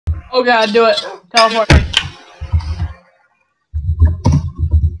Oh god, do it. Teleport me.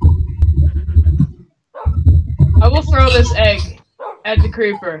 I will throw this egg at the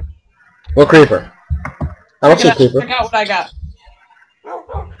creeper. What creeper? I don't see a creeper. Check out what I got.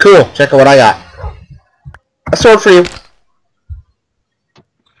 Cool, check out what I got. A sword for you.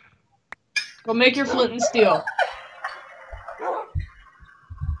 Go make your flint and steel.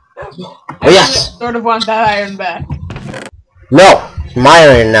 Oh yes! I sort of want that iron back. No! It's my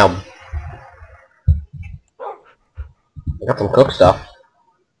iron now. I got some cooked stuff.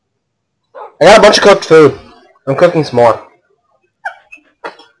 I got a bunch of cooked food. I'm cooking some more.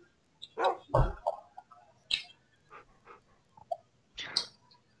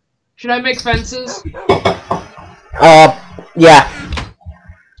 Should I make fences? Yeah.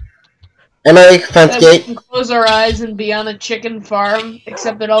 And I make a fence gate. We can close our eyes and be on a chicken farm,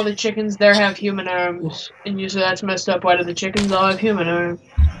 except that all the chickens there have human arms. And you say that's messed up. Why do the chickens all have human arms?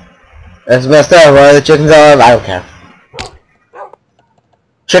 That's messed up. Why the chickens all have? I don't care.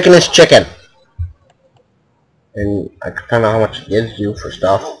 Chicken is chicken. And I can find out how much it gives you for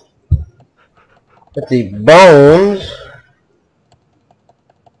stuff. But the bones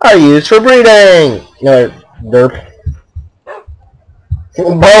are used for breeding. No, derp.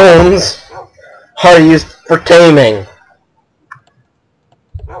 Bones are used for taming.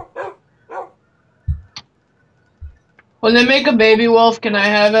 When they make a baby wolf, can I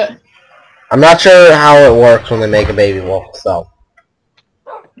have it? I'm not sure how it works when they make a baby wolf, so.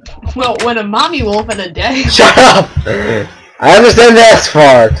 Well, when a mommy wolf and a daddy wolf... Shut up! I understand that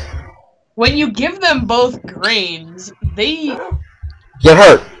part. When you give them both grains, they... Get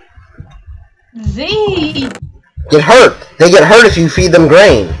hurt. They... Get hurt. They get hurt if you feed them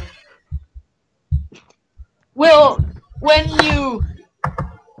grain. Well, when you...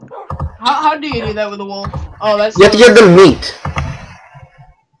 How do you do that with a wolf? Oh, that's... You have to give them meat.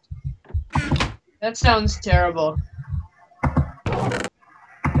 That sounds terrible.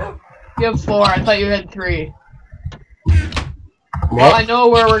 You have 4. I thought you had 3. What? Well, I know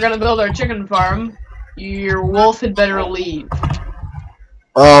where we're gonna build our chicken farm. Your wolf had better leave.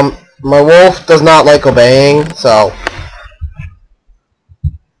 My wolf does not like obeying, so...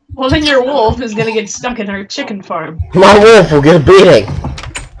 Well, then your wolf is gonna get stuck in our chicken farm. My wolf will get a beating.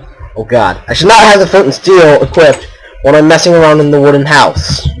 Oh god. I should not have the flint and steel equipped when I'm messing around in the wooden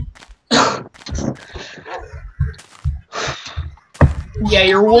house. Yeah,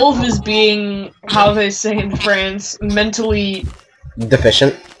 your wolf is being, how they say in France, mentally...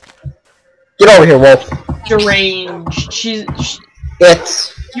 Deficient. Get over here, wolf. Deranged.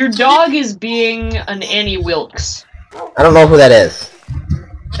 It's... Your dog is being an Annie Wilkes. I don't know who that is.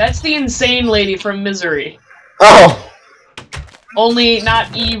 That's the insane lady from Misery. Oh! Only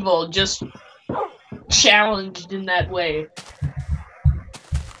not evil, just challenged in that way.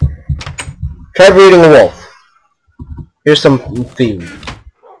 Try breeding a wolf. Here's some food.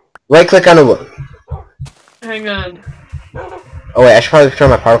 Right click on the wolf. Hang on. Oh wait, I should probably turn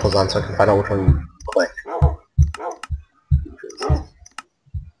my particles on so I can find out which one you click.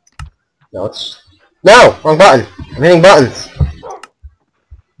 No, it's... No! Wrong button! I'm hitting buttons!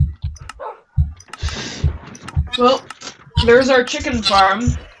 Well, there's our chicken farm.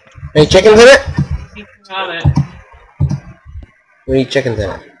 Any chickens in it? Got it. We need chickens in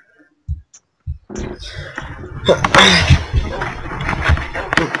it.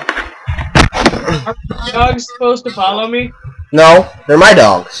 Are dogs supposed to follow me? No, they're my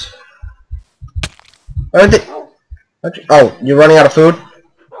dogs. Aren't they? Oh, you're running out of food?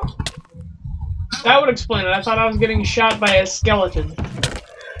 That would explain it. I thought I was getting shot by a skeleton.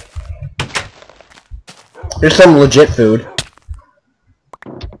 Here's some legit food.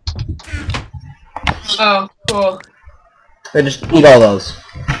 Oh, cool. I just eat all those.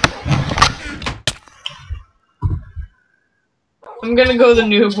 I'm gonna go the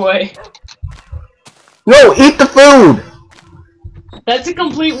noob way. No, eat the food! That's a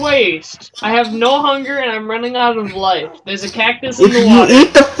complete waste. I have no hunger and I'm running out of life. There's a cactus in the If water. you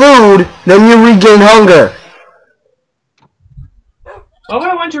eat the food, then you regain hunger. Why would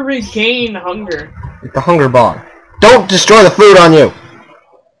I want to regain hunger? Eat the hunger bar. Don't destroy the food on you.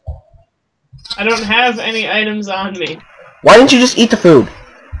 I don't have any items on me. Why didn't you just eat the food?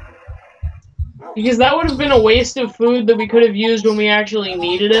 Because that would have been a waste of food that we could have used when we actually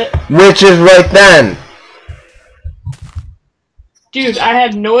needed it. Which is right then. Dude, I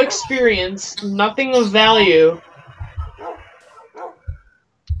had no experience, nothing of value.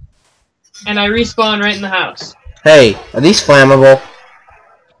 And I respawn right in the house. Hey, are these flammable?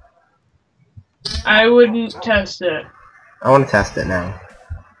 I wouldn't test it. I want to test it now.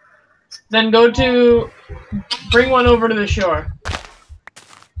 Then go to... Bring one over to the shore.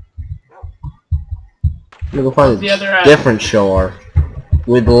 I'm gonna go find the a other end. different shore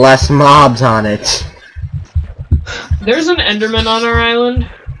with less mobs on it. There's an Enderman on our island.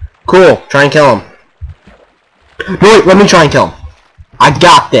 Cool. Try and kill him. No, wait. Let me try and kill him. I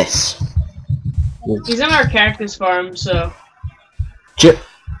got this. He's in our cactus farm, so...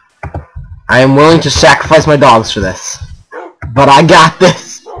 I am willing to sacrifice my dogs for this. But I got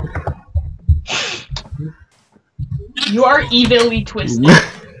this. You are evilly twisted.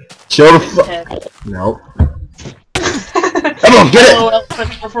 Show the Nope. Come on, get it!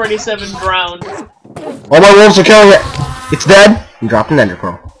 LOL 47 drowned. All my wolves are killing it. It's dead. And dropped an ender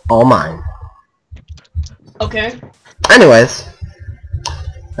pearl. All mine. Okay. Anyways.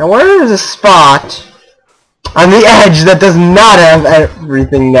 Now where is a spot on the edge that does not have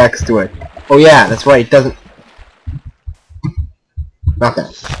everything next to it? Oh yeah, that's right, it doesn't... Not there.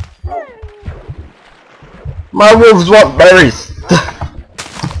 My wolves want berries!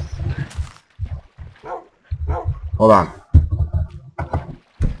 Hold on.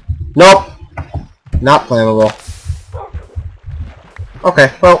 Nope! Not flammable.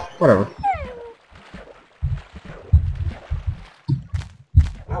 Okay, well, whatever.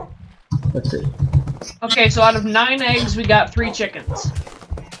 Let's see. Okay, so out of 9 eggs, we got 3 chickens.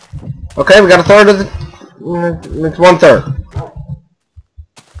 Okay, we got a third of the... It's 1/3.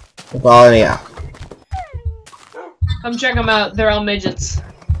 That's all I need. Come check them out. They're all midgets.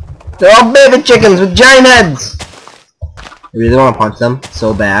 They're all baby chickens with giant heads! I really want to punch them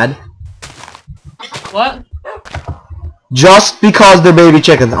so bad. What? Just because they're baby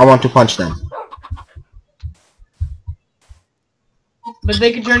chickens, I want to punch them. But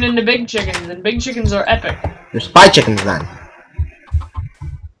they could turn into big chickens, and big chickens are epic. They're spy chickens then.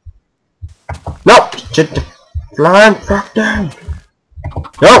 Nope! Sit down!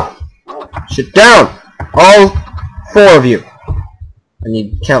 No! Sit down! All 4 of you. I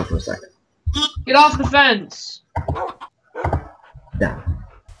need to count for a second. Get off the fence! Down.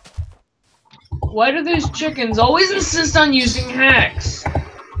 Why do these chickens always insist on using hacks?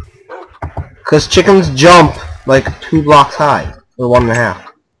 Because chickens jump like 2 blocks high. Or 1.5.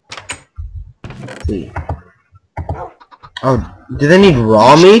 Let's see. Oh, do they need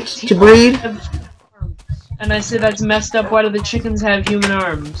raw meat to breed? And I say that's messed up. Why do the chickens have human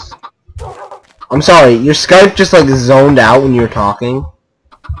arms? I'm sorry, your Skype just like zoned out when you were talking.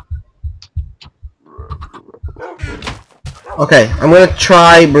 Okay, I'm gonna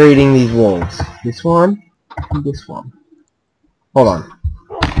try breeding these wolves. This one, and this one. Hold on.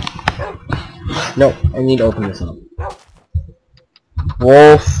 No, I need to open this up.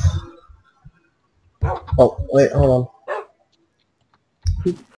 Wolf. Oh, wait, hold on.